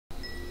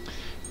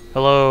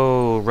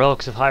Hello,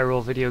 Relics of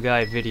Hyrule video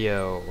guide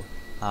video.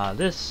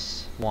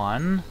 This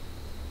one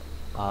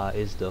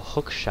is the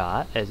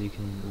Hookshot, as you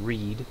can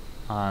read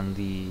on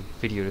the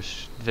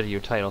video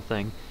title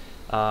thing.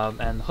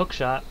 And the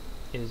Hookshot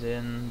is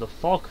in the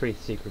Falkreath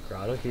Secret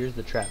Grotto. Here's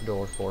the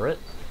trapdoor for it.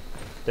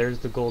 There's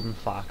the golden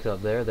fox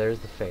up there. There's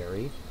the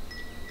fairy.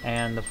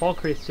 And the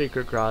Falkreath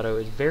Secret Grotto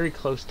is very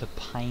close to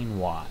Pine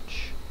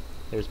Watch.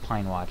 There's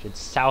Pine Watch. It's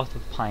south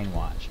of Pine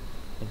Watch.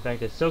 In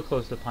fact, it's so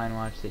close to Pine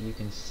Watch that you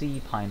can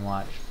see Pine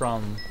Watch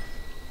from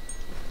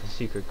the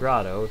Secret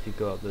Grotto if you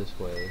go up this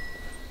way.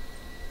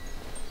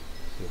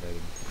 Let's see if I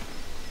can...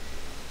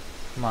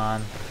 Come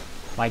on.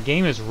 My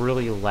game is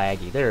really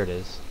laggy. There it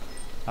is.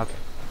 Okay.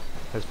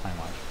 There's Pine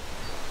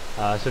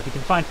Watch. So if you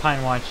can find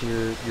Pine Watch,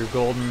 you're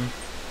golden.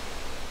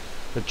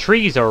 The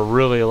trees are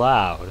really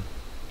loud.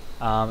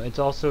 It's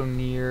also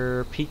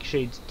near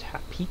Peakshade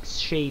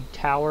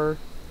Tower.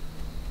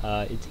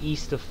 It's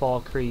east of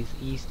Falkreath,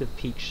 east of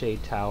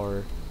Peakshade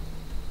Tower.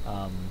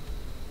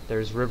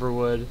 There's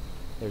Riverwood,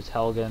 there's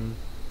Helgen,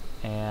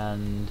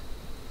 and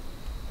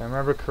if I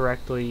remember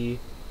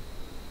correctly,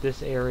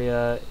 this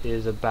area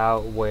is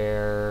about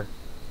where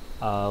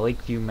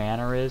Lakeview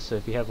Manor is, so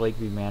if you have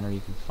Lakeview Manor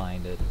you can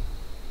find it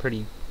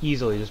pretty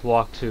easily. Just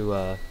walk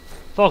to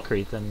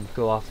Falkreath and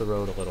go off the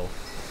road a little.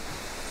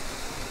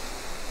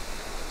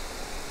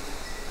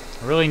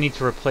 I really need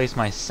to replace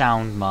my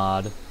sound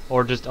mod,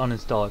 or just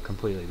uninstall it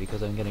completely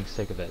because I'm getting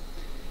sick of it.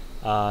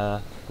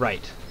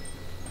 Right.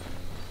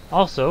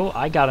 Also,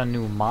 I got a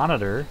new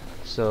monitor,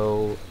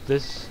 so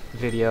this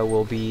video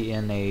will be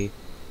in a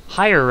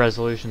higher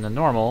resolution than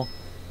normal,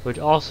 which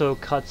also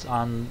cuts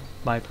on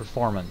my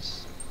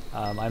performance.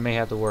 I may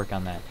have to work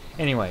on that.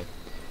 Anyway,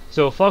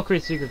 so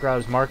Falkreath Secret Grotto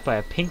is marked by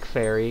a pink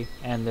fairy,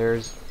 and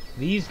there's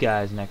these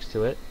guys next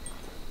to it.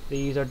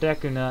 These are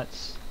Deku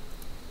Nuts.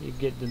 You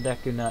get the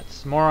Deku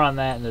Nuts. More on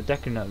that in the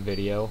Deku Nut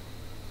video.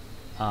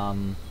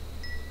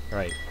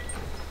 Right.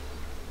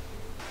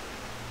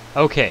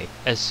 Okay,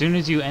 as soon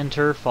as you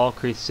enter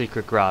Falkreath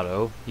Secret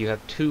Grotto, you have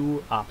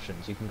two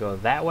options. You can go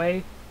that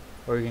way,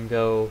 or you can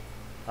go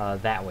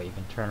that way. You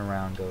can turn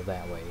around and go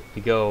that way. If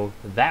you go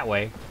that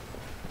way,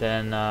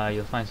 then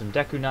you'll find some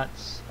Deku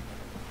Nuts.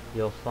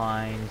 You'll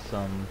find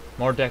some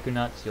more Deku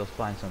Nuts. You'll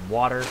find some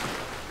water.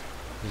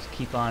 Just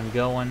keep on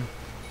going.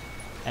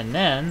 And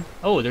then,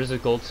 oh, there's a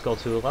Gold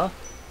Skulltula.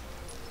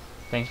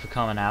 Thanks for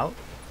coming out.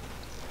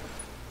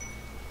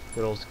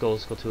 Good old Gold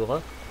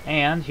Skulltula.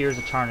 And here's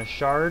a Tarnished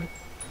Shard.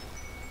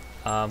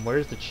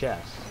 Where's the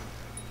chest?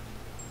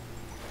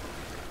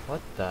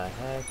 What the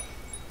heck?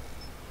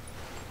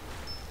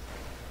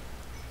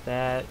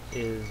 That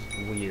is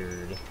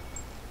weird.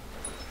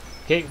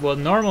 Okay, well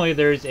normally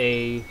there's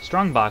a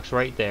strongbox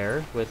right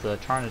there with a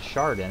Tarnished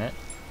Shard in it.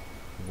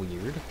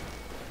 Weird.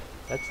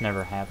 That's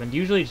never happened.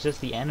 Usually it's just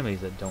the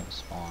enemies that don't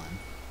spawn.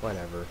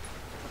 Whatever.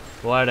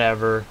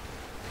 Whatever.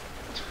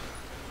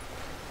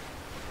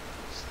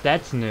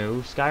 That's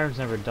new. Skyrim's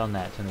never done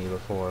that to me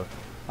before.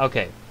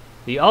 Okay.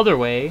 The other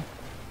way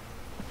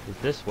is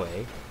this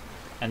way.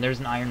 And there's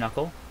an Iron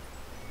Knuckle.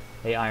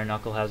 Hey Iron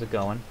Knuckle, how's it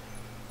going?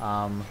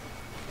 I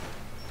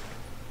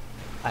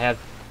have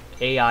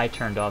AI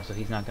turned off so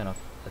he's not gonna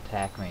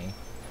attack me.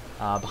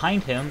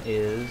 Behind him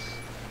is...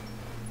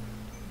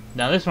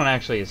 Now this one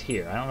actually is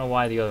here. I don't know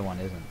why the other one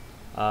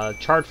isn't.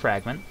 Charred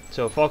Fragment.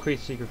 So Falkreath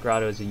Secret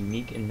Grotto is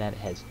unique in that it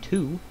has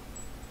two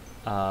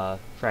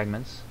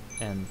fragments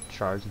and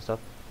shards and stuff.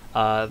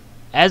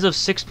 As of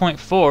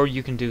 6.4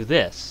 you can do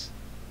this.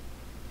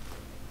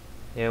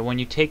 Yeah, when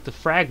you take the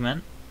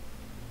fragment,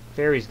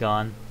 fairy's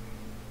gone,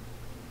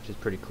 which is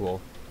pretty cool.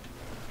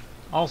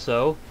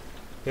 Also,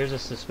 here's a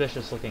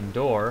suspicious looking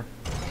door.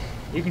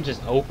 You can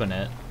just open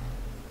it,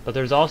 but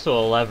there's also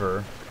a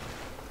lever,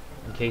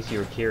 in case you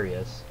were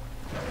curious.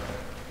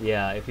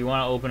 Yeah, if you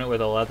want to open it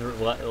with a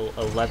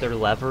leather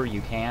lever,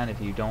 you can. If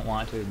you don't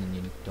want to, then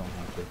you don't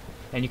have to.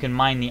 And you can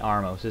mine the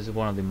Armos. This is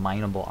one of the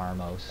mineable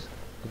Armos.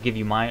 It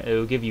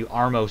will give you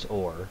Armos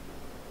ore,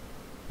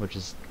 which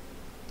is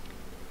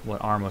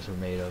what Armos are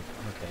made of.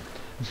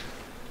 Okay.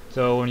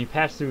 So when you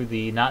pass through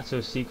the not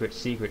so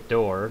secret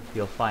door,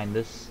 you'll find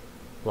this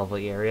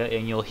lovely area,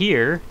 and you'll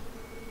hear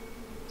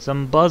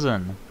some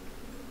buzzing.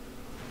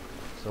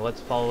 So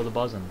let's follow the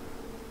buzzing.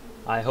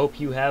 I hope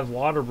you have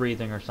water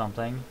breathing or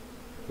something,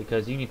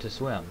 because you need to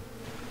swim.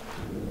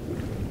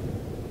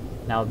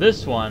 Now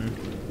this one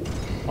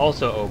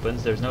also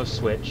opens. There's no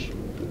switch.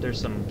 There's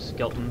some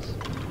skeletons,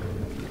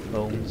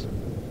 bones.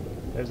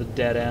 There's a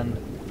dead end.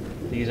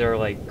 These are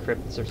like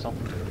crypts or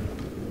something.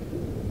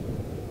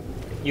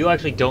 You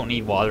actually don't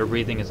need water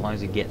breathing as long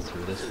as you get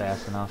through this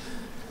fast enough.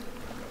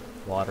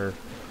 Water.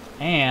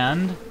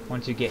 And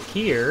once you get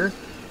here,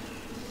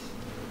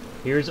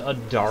 here's a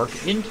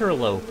dark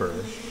interloper.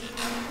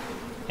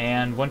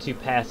 And once you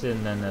pass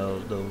in, then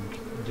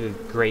the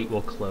grate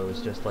will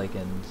close, just like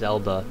in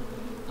Zelda.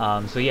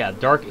 So yeah,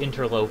 Dark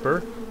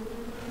Interloper.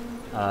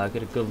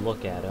 Get a good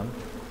look at him.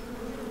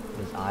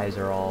 His eyes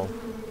are all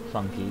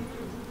funky.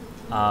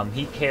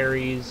 He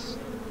carries...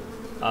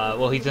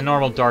 well, he's a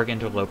normal Dark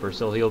Interloper,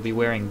 so he'll be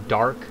wearing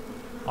dark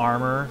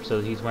armor,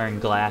 so he's wearing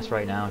glass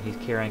right now. He's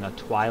carrying a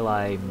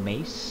Twilight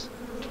Mace,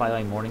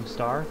 Twilight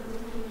Morningstar,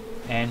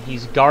 and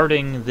he's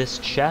guarding this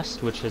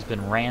chest, which has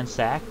been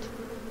ransacked.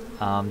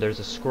 There's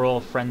a Scroll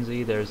of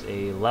Frenzy, there's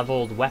a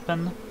leveled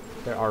weapon,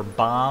 there are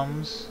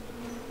bombs,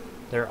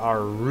 there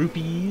are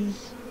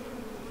rupees,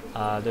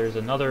 there's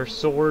another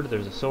sword,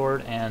 there's a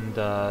sword, and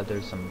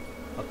there's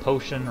a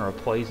potion or a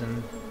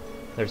poison.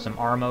 There's some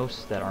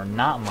Armos that are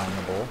not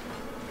mineable.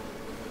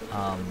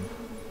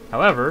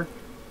 However,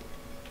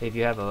 if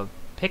you have a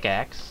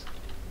pickaxe,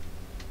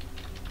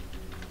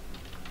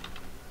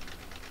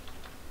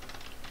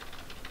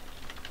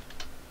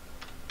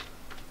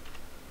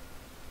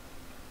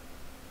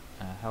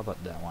 how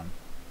about that one?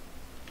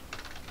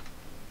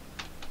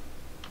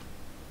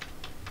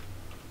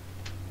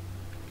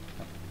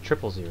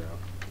 Oh, 000.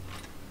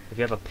 If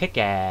you have a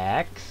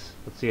pickaxe,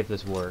 let's see if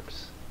this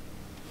works.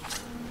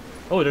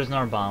 Oh, there's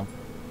another bomb.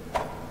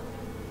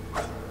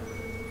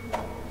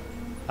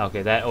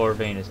 Okay, that ore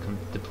vein is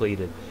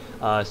depleted.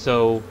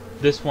 So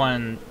this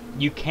one,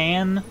 you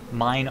can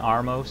mine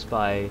Armos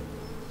by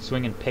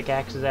swinging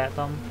pickaxes at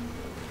them,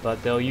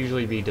 but they'll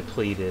usually be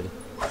depleted.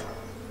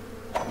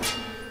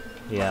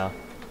 Yeah.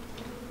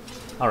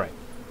 Alright.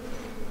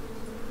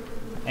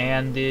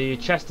 And the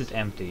chest is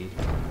empty,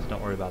 so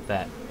don't worry about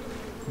that.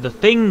 The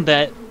thing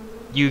that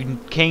you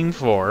came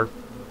for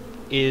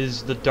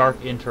is the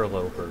Dark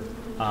Interloper.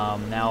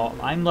 Now,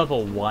 I'm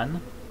level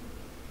 1.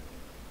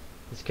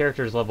 This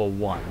character is level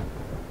 1.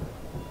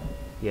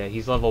 Yeah,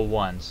 he's level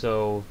 1,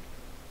 so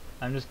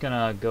I'm just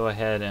gonna go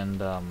ahead and,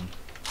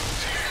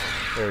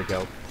 there we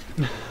go.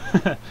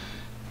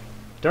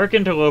 Dark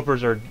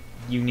Interlopers are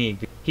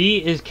unique.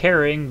 He is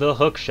carrying the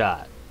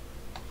Hookshot.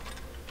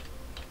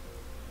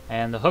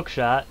 And the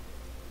Hookshot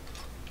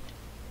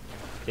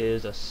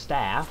is a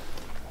staff.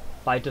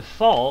 By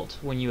default,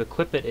 when you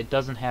equip it, it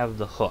doesn't have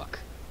the hook.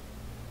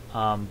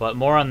 But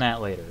more on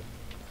that later.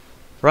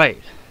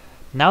 Right.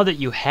 Now that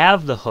you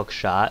have the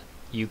Hookshot,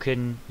 you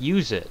can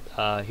use it.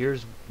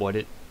 Here's what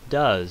it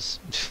does.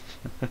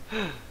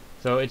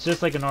 So it's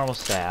just like a normal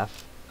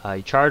staff.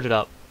 You charge it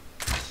up,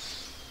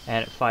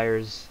 and it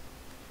fires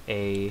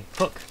a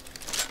hook.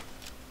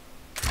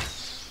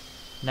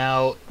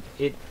 Now,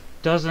 it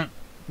doesn't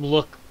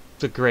look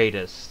the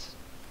greatest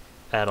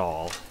at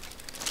all,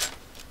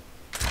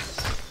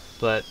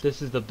 but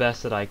this is the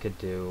best that I could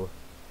do.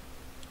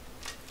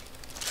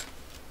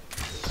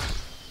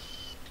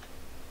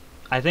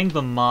 I think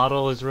the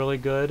model is really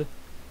good.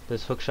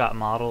 This Hookshot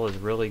model is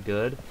really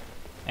good,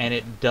 and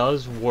it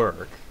does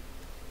work.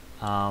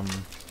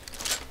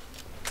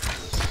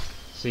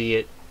 See,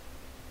 it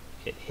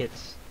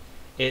hits.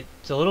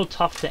 It's a little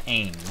tough to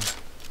aim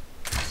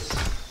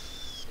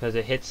because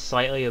it hits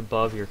slightly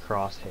above your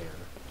crosshair.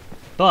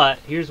 But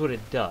here's what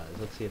it does.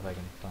 Let's see if I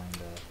can find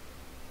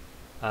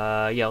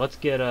a. Yeah, let's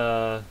get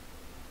a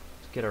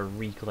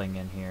Reekling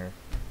in here.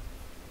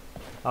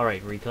 All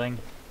right, Reekling.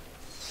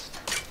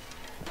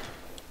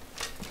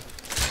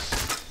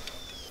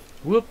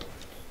 Whoop.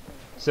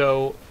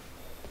 So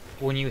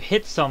when you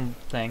hit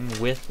something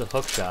with the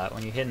Hookshot,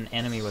 when you hit an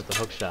enemy with the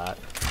Hookshot,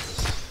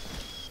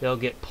 they'll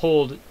get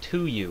pulled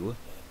to you,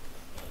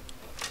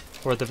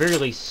 or at the very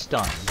least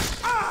stunned.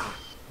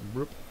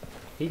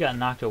 He got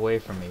knocked away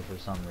from me for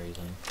some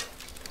reason.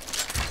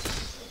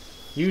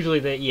 Usually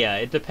yeah,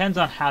 it depends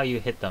on how you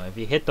hit them. If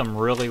you hit them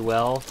really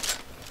well,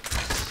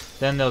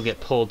 then they'll get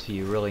pulled to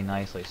you really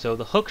nicely. So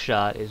the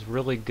Hookshot is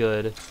really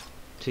good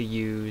to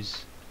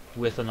use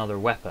with another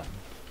weapon.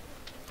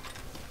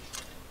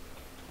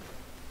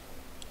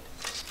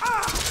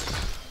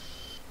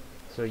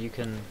 So you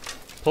can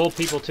pull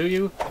people to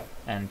you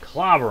and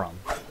clobber them.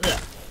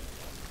 Ugh.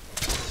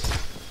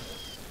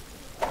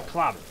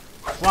 Clobber.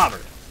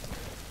 Clobber.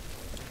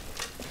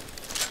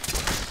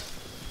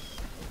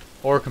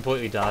 Or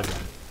completely dodge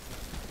them.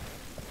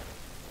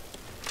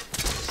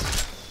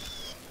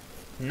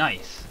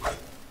 Nice.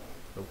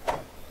 Oh.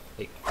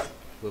 Hey.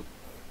 Whoop.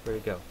 Where'd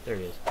he go? There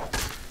he is.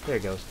 There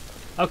he goes.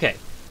 Okay.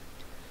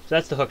 So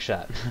that's the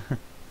Hookshot.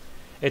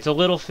 It's a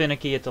little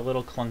finicky, it's a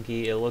little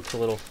clunky, it looks a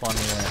little funny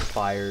when it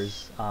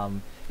fires.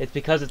 It's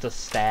because it's a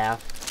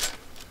staff.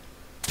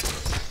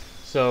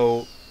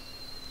 So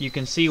you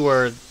can see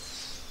where it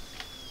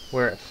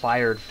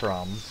fired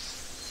from.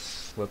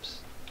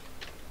 Whoops.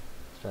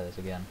 Let's try this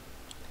again.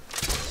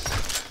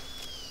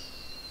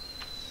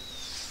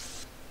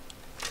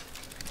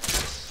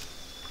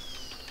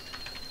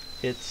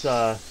 It's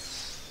I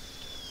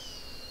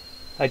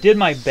did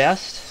my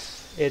best.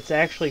 It's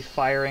actually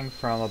firing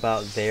from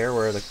about there,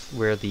 where the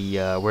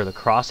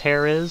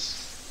crosshair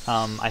is.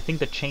 I think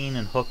the chain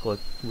and hook look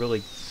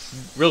really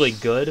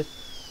good,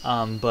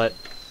 but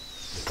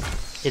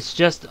it's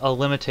just a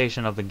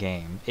limitation of the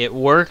game. It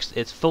works.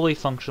 It's fully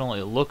functional.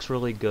 It looks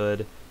really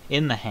good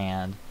in the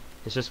hand.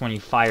 It's just when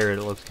you fire it,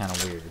 it looks kind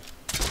of weird.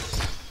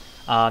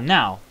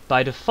 Now,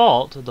 by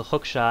default, the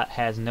Hookshot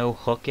has no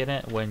hook in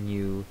it when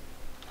you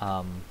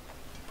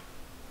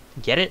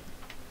get it,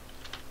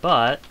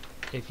 but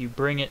if you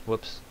bring it,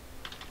 whoops,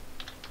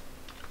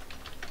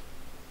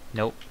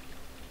 nope.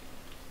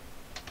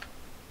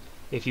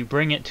 if you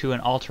bring it to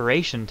an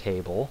alteration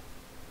table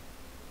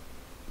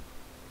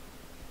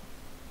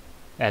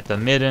at the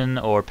Midden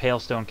or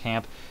Palestone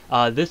camp,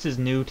 this is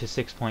new to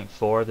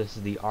 6.4. This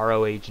is the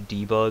ROH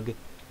debug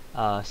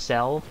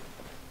cell.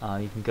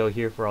 You can go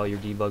here for all your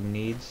debug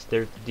needs.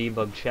 There's the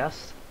debug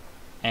chest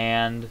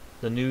and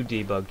the new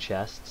debug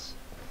chests,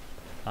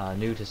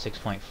 new to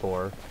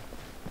 6.4.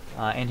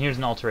 And here's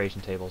an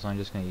alteration table, so I'm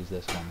just going to use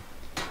this one.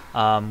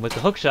 With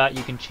the hookshot,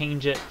 you can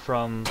change it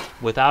from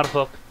without a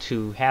hook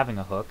to having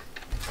a hook,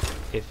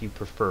 if you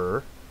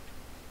prefer.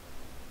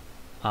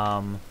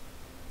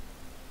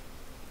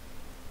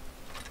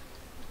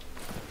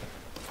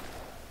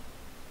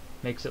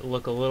 Makes it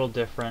look a little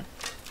different.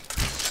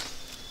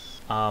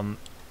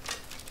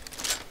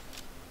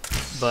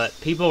 But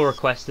people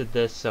requested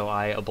this, so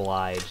I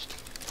obliged.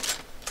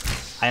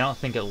 I don't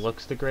think it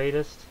looks the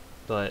greatest,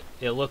 but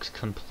it looks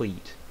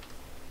complete.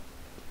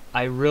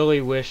 I really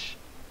wish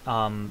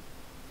the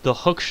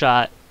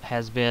hookshot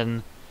has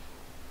been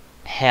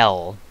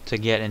hell to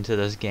get into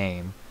this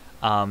game.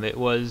 It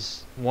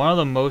was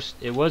the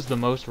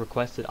most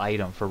requested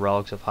item for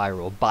Relics of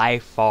Hyrule by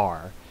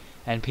far,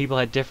 and people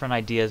had different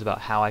ideas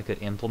about how I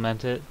could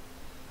implement it.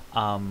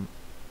 And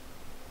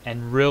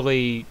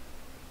really,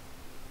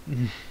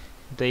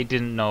 they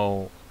didn't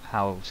know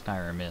how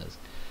Skyrim is.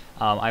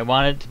 I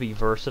wanted it to be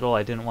versatile.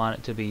 I didn't want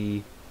it to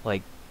be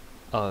like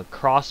a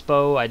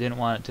crossbow. I didn't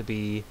want it to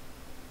be...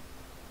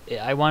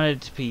 I wanted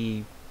it to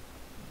be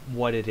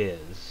what it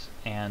is.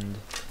 And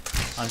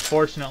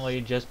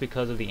unfortunately, just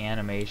because of the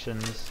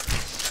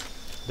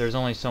animations, there's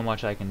only so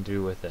much I can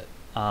do with it.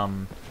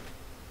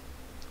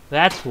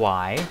 That's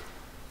why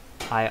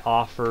I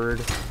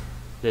offered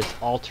this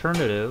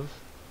alternative.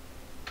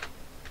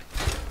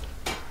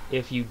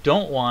 If you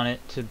don't want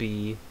it to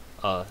be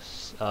a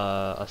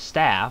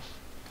staff,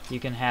 you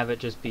can have it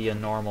just be a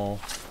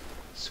normal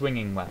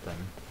swinging weapon.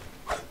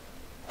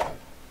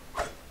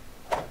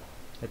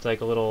 It's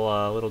like a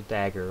little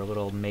dagger, a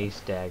little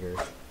mace dagger,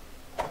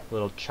 a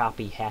little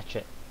choppy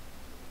hatchet.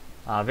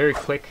 Very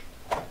quick,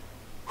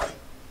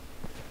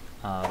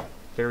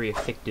 very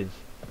effective.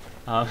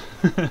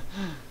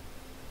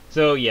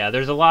 So yeah,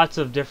 there's lots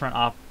of different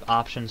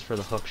options for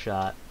the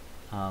hookshot.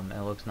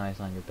 It looks nice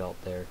on your belt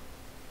there.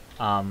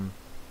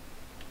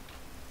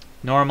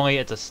 Normally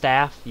it's a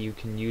staff. You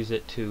can use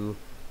it to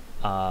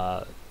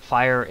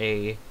fire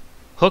a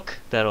hook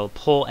that'll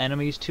pull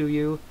enemies to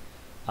you,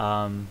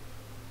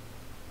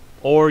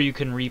 or you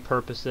can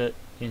repurpose it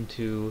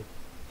into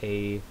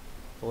a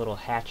little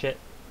hatchet.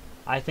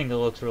 I think it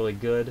looks really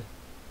good.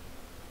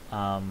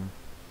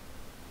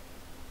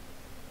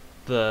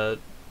 The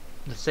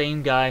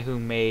same guy who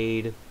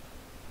made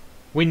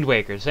Wind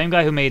Waker, the same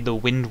guy who made the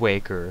Wind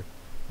Waker,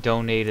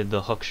 donated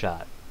the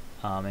hookshot.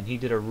 And he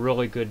did a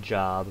really good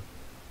job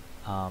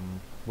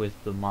with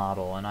the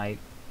model, and I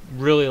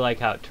really like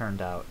how it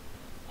turned out.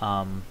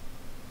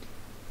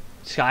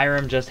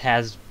 Skyrim just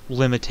has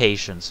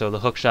limitations, so the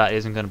hookshot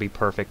isn't going to be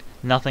perfect.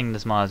 Nothing in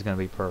this mod is going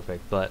to be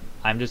perfect, but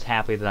I'm just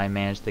happy that I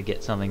managed to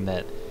get something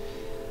that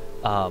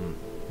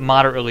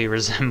moderately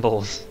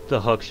resembles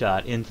the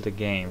hookshot into the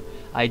game.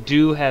 I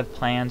do have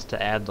plans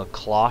to add the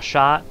claw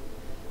shot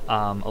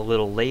a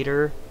little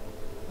later,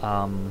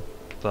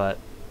 but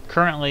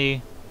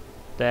currently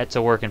that's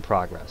a work in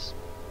progress.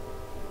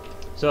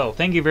 So,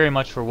 thank you very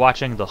much for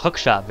watching the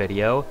hookshot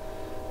video.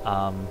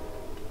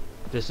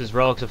 This is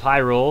Relics of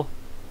Hyrule,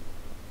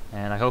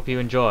 and I hope you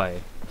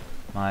enjoy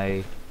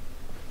my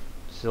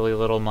silly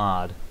little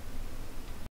mod.